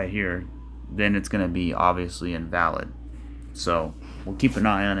 right here, then it's going to be obviously invalid. So we'll keep an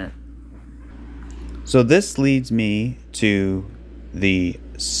eye on it. So this leads me to the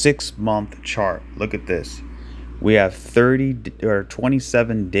 6-month chart. Look at this. We have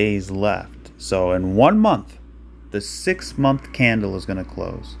 27 days left. So in 1 month, the 6-month candle is going to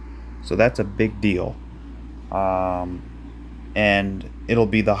close. So that's a big deal. And it'll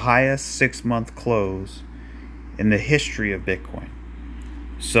be the highest 6-month close in the history of Bitcoin.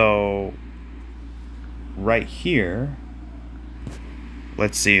 So right here,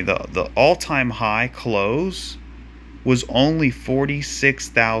 let's see, the all-time high close was only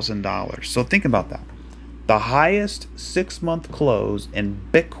 $46,000. So think about that. The highest 6-month close in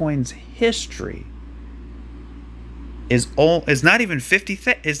Bitcoin's history is not even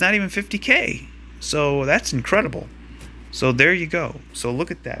 50K. So that's incredible. So there you go. So look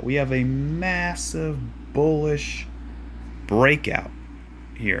at that. We have a massive bullish breakout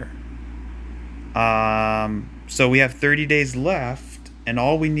here. So we have 30 days left, and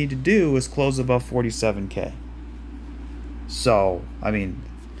all we need to do is close above 47K. So, I mean,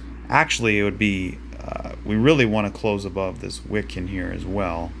 actually it would be, we really want to close above this wick in here as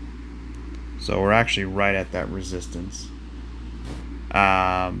well. So we're actually right at that resistance.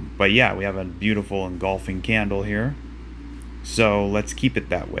 But yeah, we have a beautiful engulfing candle here. So let's keep it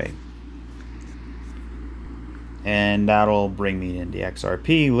that way. And that'll bring me into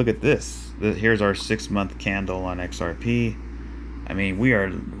XRP. Look at this. Here's our 6-month candle on XRP. I mean, we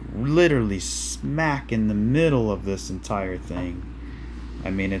are literally smack in the middle of this entire thing. I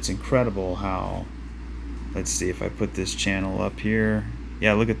mean, it's incredible how, let's see if I put this channel up here.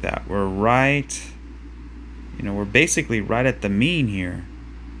 Yeah, look at that. We're right, you know, we're basically right at the mean here.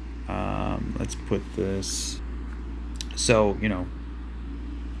 Let's put this. So, you know,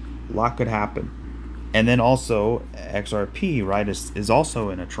 a lot could happen. And then also XRP, right, is also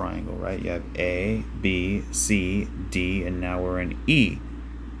in a triangle, right? You have A, B, C, D, and now we're in E.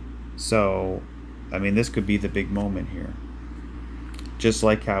 So, I mean, this could be the big moment here. Just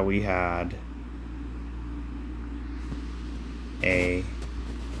like how we had A,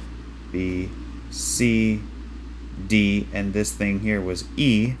 B, C, D, and this thing here was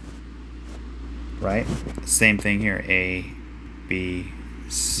E, right? Same thing here, A, B,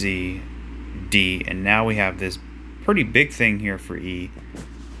 C, D, and now we have this pretty big thing here for E.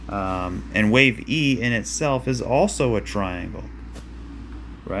 And wave E in itself is also a triangle,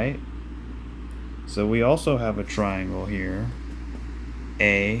 right? So we also have a triangle here,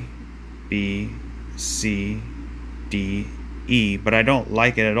 A, B, C, D, E, but I don't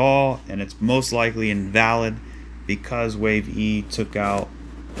like it at all, and it's most likely invalid because wave E took out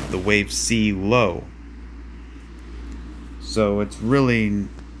the wave C low. So it's really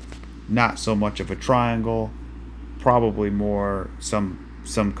not so much of a triangle, probably more some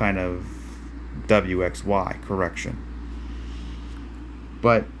kind of WXY correction.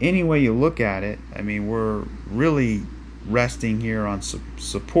 But any way you look at it, I mean, we're really resting here on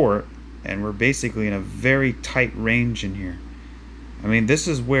support, and we're basically in a very tight range in here. I mean, this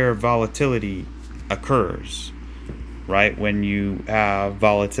is where volatility occurs, right? When you have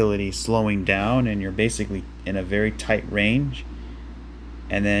volatility slowing down and you're basically in a very tight range,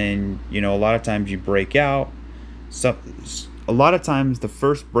 and then, you know, a lot of times you break out. So a a lot of times the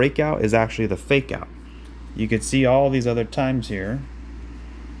first breakout is actually the fake out. You can see all these other times here,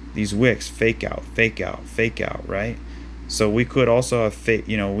 these wicks, fake out, fake out, fake out, right? So we could also have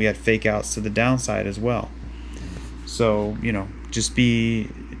we had fake outs to the downside as well. So, just be,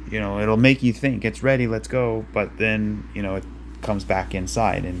 it'll make you think it's ready, let's go, but then, it comes back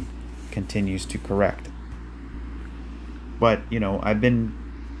inside and continues to correct. But, I've been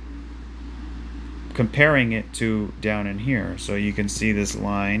comparing it to down in here. So you can see this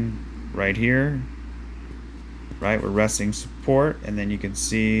line right here, right? We're resting support, and then you can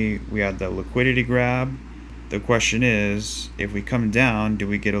see we had the liquidity grab. The question is, if we come down, do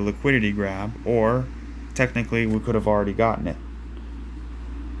we get a liquidity grab? Or technically we could have already gotten it.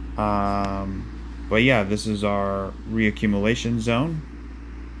 But yeah, this is our reaccumulation zone,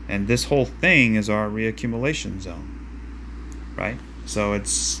 and this whole thing is our reaccumulation zone, right? So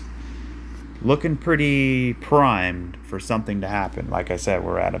it's looking pretty primed for something to happen. Like I said,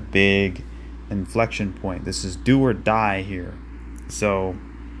 we're at a big inflection point. This is do or die here. So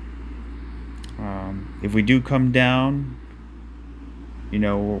if we do come down,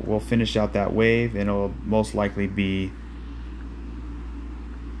 we'll finish out that wave, and it'll most likely be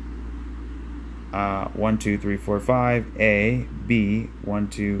 1 2 3 4 5, A, B, 1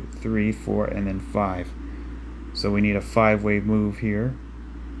 2 3 4, and then 5. So we need a 5-wave move here,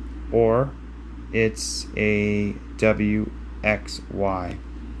 or it's a W X Y.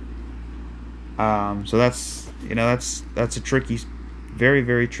 So that's that's a tricky, very,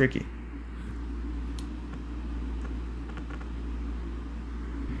 very tricky.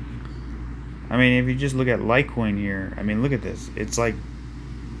 I mean, if you just look at Litecoin here, I mean, look at this. It's like,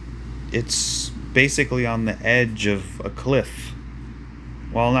 it's basically on the edge of a cliff.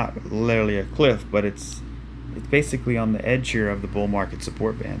 Well, not literally a cliff, but it's basically on the edge here of the bull market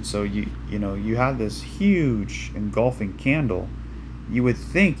support band. So you have this huge engulfing candle. You would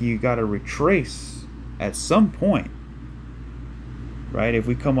think you got to retrace at some point, right? If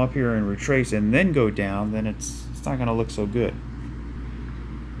we come up here and retrace and then go down, then it's not going to look so good.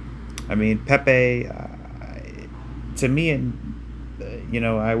 I mean, Pepe, to me,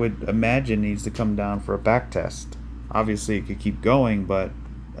 I would imagine needs to come down for a back test. Obviously, it could keep going, but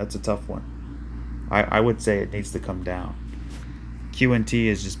that's a tough one. I would say it needs to come down. QNT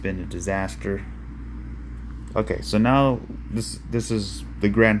has just been a disaster. Okay, so now this is the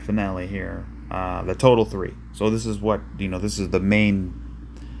grand finale here, the total 3. So this is what, this is the main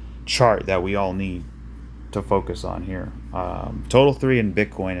chart that we all need to focus on here. Total 3 and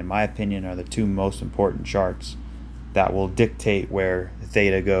Bitcoin, in my opinion, are the 2 most important charts that will dictate where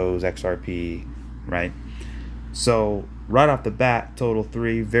Theta goes, XRP, right? So right off the bat, total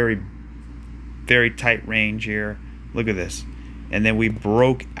 3, very, very tight range here. Look at this. And then we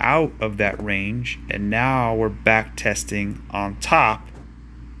broke out of that range, and now we're back testing on top,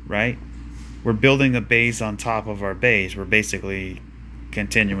 right? We're building a base on top of our base. We're basically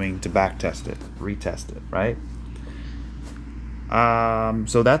continuing to back test it, retest it, right?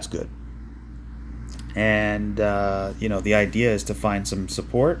 So that's good. And the idea is to find some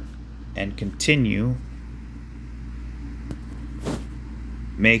support and continue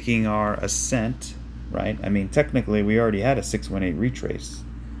making our ascent, right? I mean, technically we already had a 618 retrace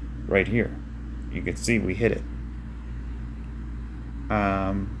right here. You can see we hit it.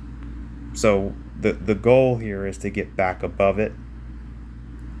 So the goal here is to get back above it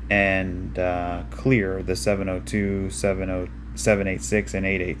and clear the 702, 786, and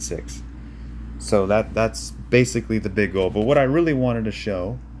 886. So that's basically the big goal. But what I really wanted to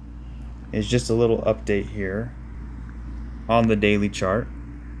show is just a little update here on the daily chart,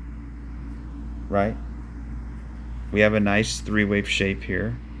 right? We have a nice 3-wave shape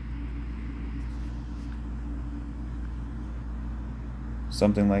here.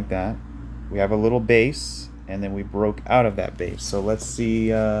 Something like that. We have a little base, and then we broke out of that base. So let's see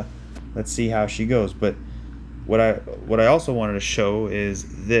how she goes. But what I also wanted to show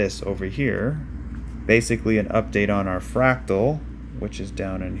is this over here, basically an update on our fractal, which is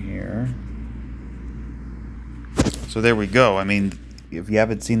down in here. So there we go. I mean, if you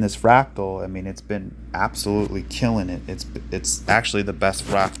haven't seen this fractal, I mean, it's been absolutely killing it. It's actually the best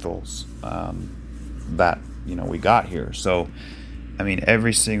fractals that we got here. So I mean,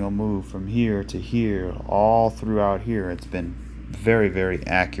 every single move from here to here, all throughout here, it's been very, very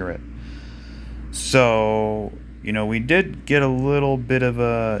accurate. So, we did get a little bit of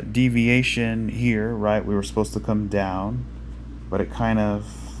a deviation here, right? We were supposed to come down, but it kind of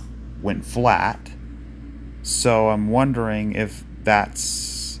went flat. So I'm wondering if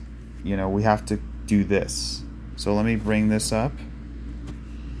that's, we have to do this. So let me bring this up.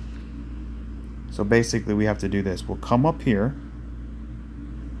 So So basically we have to do this. We'll come up here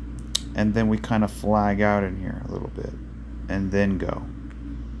and then we kind of flag out in here a little bit and then go.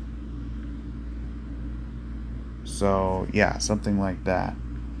 So yeah, something like that,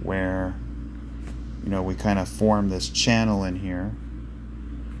 where, you know, we kind of form this channel in here.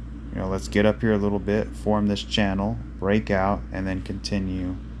 You know, let's get up here a little bit, form this channel, break out, and then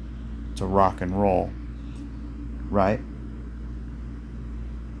continue to rock and roll, right?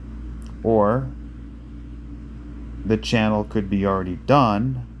 Or the channel could be already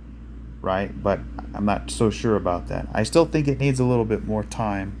done, right? But I'm not so sure about that. I still think it needs a little bit more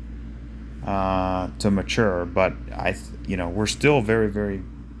time to mature, but you know, we're still very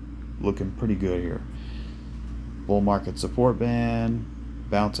looking pretty good here. Bull market support band,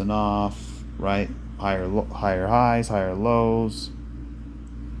 bouncing off, right? Higher highs, higher lows.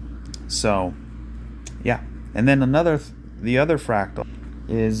 So yeah, and then the other fractal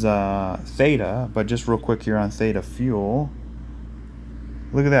is theta. But just real quick here on theta fuel,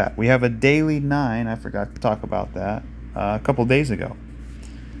 look at that, we have a daily 9. I forgot to talk about that a couple days ago.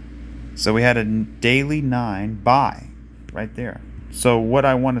 So we had a daily 9 buy right there. So what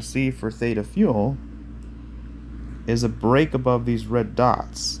I want to see for theta fuel is a break above these red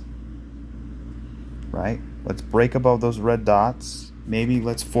dots, right? Let's break above those red dots. Maybe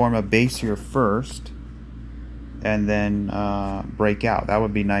let's form a base here first and then break out. That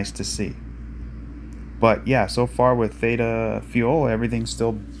would be nice to see. But yeah, so far with theta fuel, everything's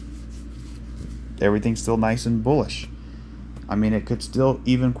still nice and bullish. I mean, it could still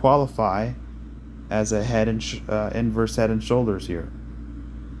even qualify as a head and inverse head and shoulders here,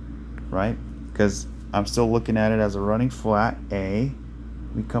 right? Because I'm still looking at it as a running flat A.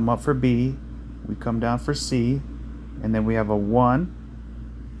 We come up for B, we come down for C, and then we have a 1,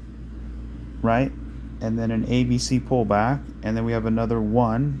 right? And then an ABC pullback, and then we have another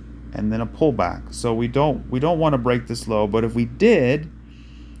 1, and then a pullback. So we don't want to break this low, but if we did,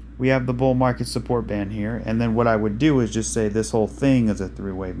 we have the bull market support band here, and then what I would do is just say this whole thing is a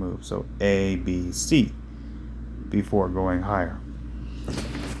three-way move. So A, B, C before going higher.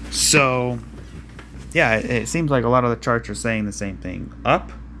 So yeah, it seems like a lot of the charts are saying the same thing.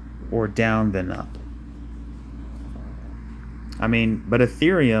 Up or down, then up. I mean, but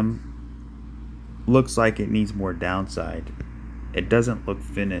Ethereum looks like it needs more downside. It doesn't look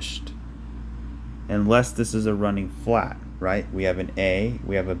finished unless this is a running flat, right? We have an A,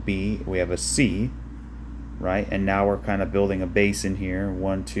 we have a B, we have a C, right? And now we're kind of building a base in here,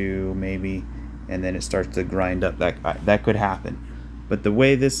 1, 2, maybe, and then it starts to grind up. That could happen. But the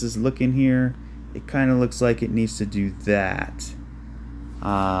way this is looking here, it kind of looks like it needs to do that.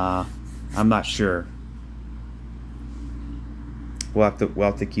 I'm not sure. We'll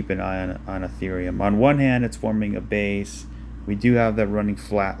have to keep an eye on Ethereum. On one hand, it's forming a base. We do have that running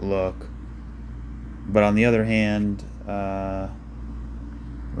flat look. But on the other hand, let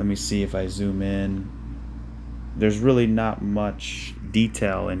me see if I zoom in. There's really not much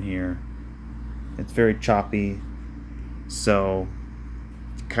detail in here. It's very choppy. So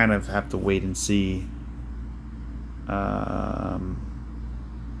kind of have to wait and see.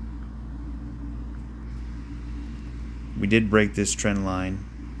 We did break this trend line.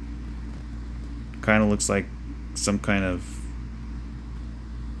 Kind of looks like some kind of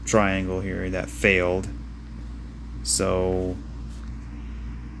triangle here that failed. So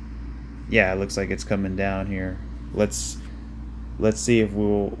yeah, it looks like it's coming down here. Let's see if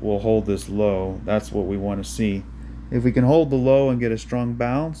we'll hold this low. That's what we want to see. If we can hold the low and get a strong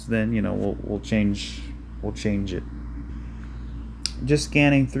bounce, then you know we'll change it. Just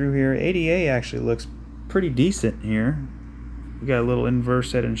scanning through here, ADA actually looks pretty decent here. We got a little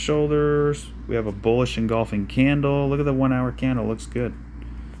inverse head and shoulders. We have a bullish engulfing candle. Look at the 1 hour candle, looks good.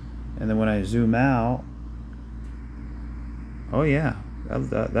 And then when I zoom out, oh yeah,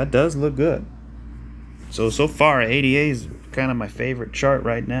 that does look good. So far ADA is kind of my favorite chart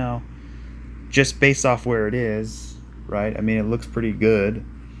right now, just based off where it is, right? I mean, it looks pretty good.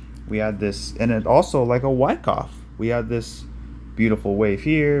 We had this, and it also like a Wyckoff. We had this beautiful wave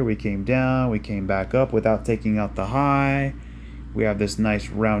here. We came down, we came back up without taking out the high. We have this nice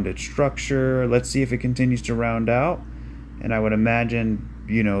rounded structure. Let's see if it continues to round out. And I would imagine,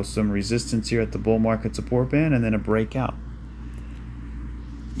 you know, some resistance here at the bull market support band and then a breakout.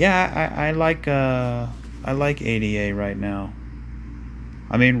 Yeah, I like ADA right now.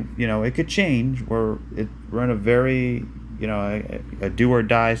 I mean, you know, it could change. We're in a very, you know, a do or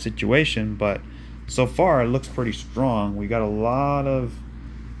die situation, but so far it looks pretty strong. We got a lot of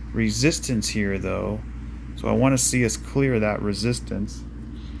resistance here though, so I want to see us clear that resistance.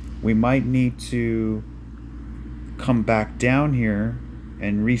 We might need to come back down here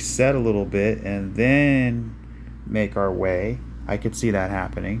and reset a little bit and then make our way. I could see that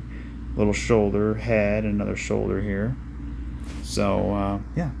happening. Little shoulder, head, another shoulder here. So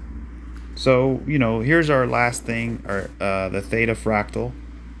yeah. So, you know, here's our last thing, the theta fractal.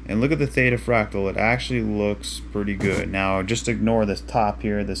 And look at the theta fractal. It actually looks pretty good. Now, just ignore this top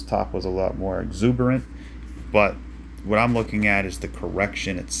here. This top was a lot more exuberant. But what I'm looking at is the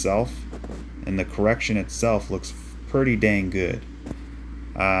correction itself. And the correction itself looks pretty dang good.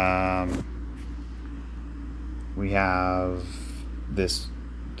 We have this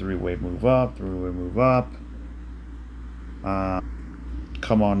three-way move up, three-way move up.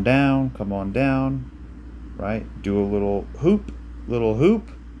 Come on down, right? Do a little hoop.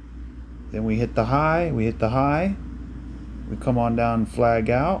 Then we hit the high, we come on down and flag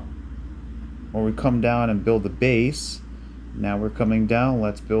out. Or we come down and build a base. Now we're coming down,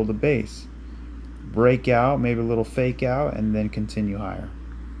 let's build a base. Break out, maybe a little fake out, and then continue higher.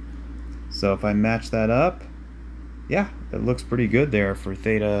 So if I match that up, yeah, it looks pretty good there for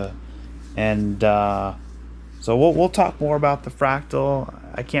theta. And so we'll talk more about the fractal.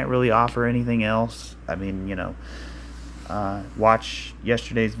 I can't really offer anything else. I mean, you know, watch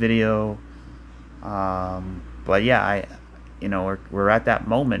yesterday's video. But yeah, you know, we're at that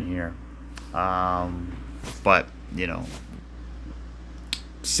moment here. But you know,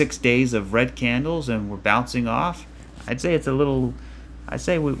 6 days of red candles and we're bouncing off. I'd say it's a little. I'd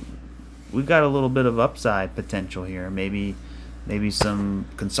say we've got a little bit of upside potential here. Maybe some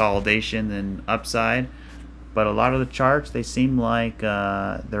consolidation and upside. But a lot of the charts, they seem like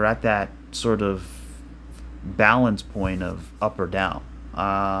they're at that sort of balance point of up or down.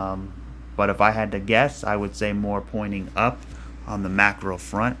 But if I had to guess, I would say more pointing up on the macro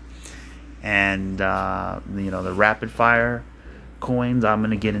front. And you know, the rapid fire coins, I'm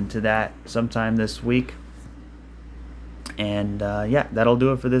going to get into that sometime this week. And yeah, that'll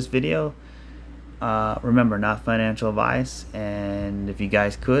do it for this video. Remember, not financial advice. And if you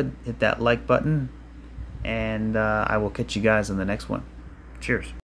guys could, hit that like button. And I will catch you guys in the next one. Cheers.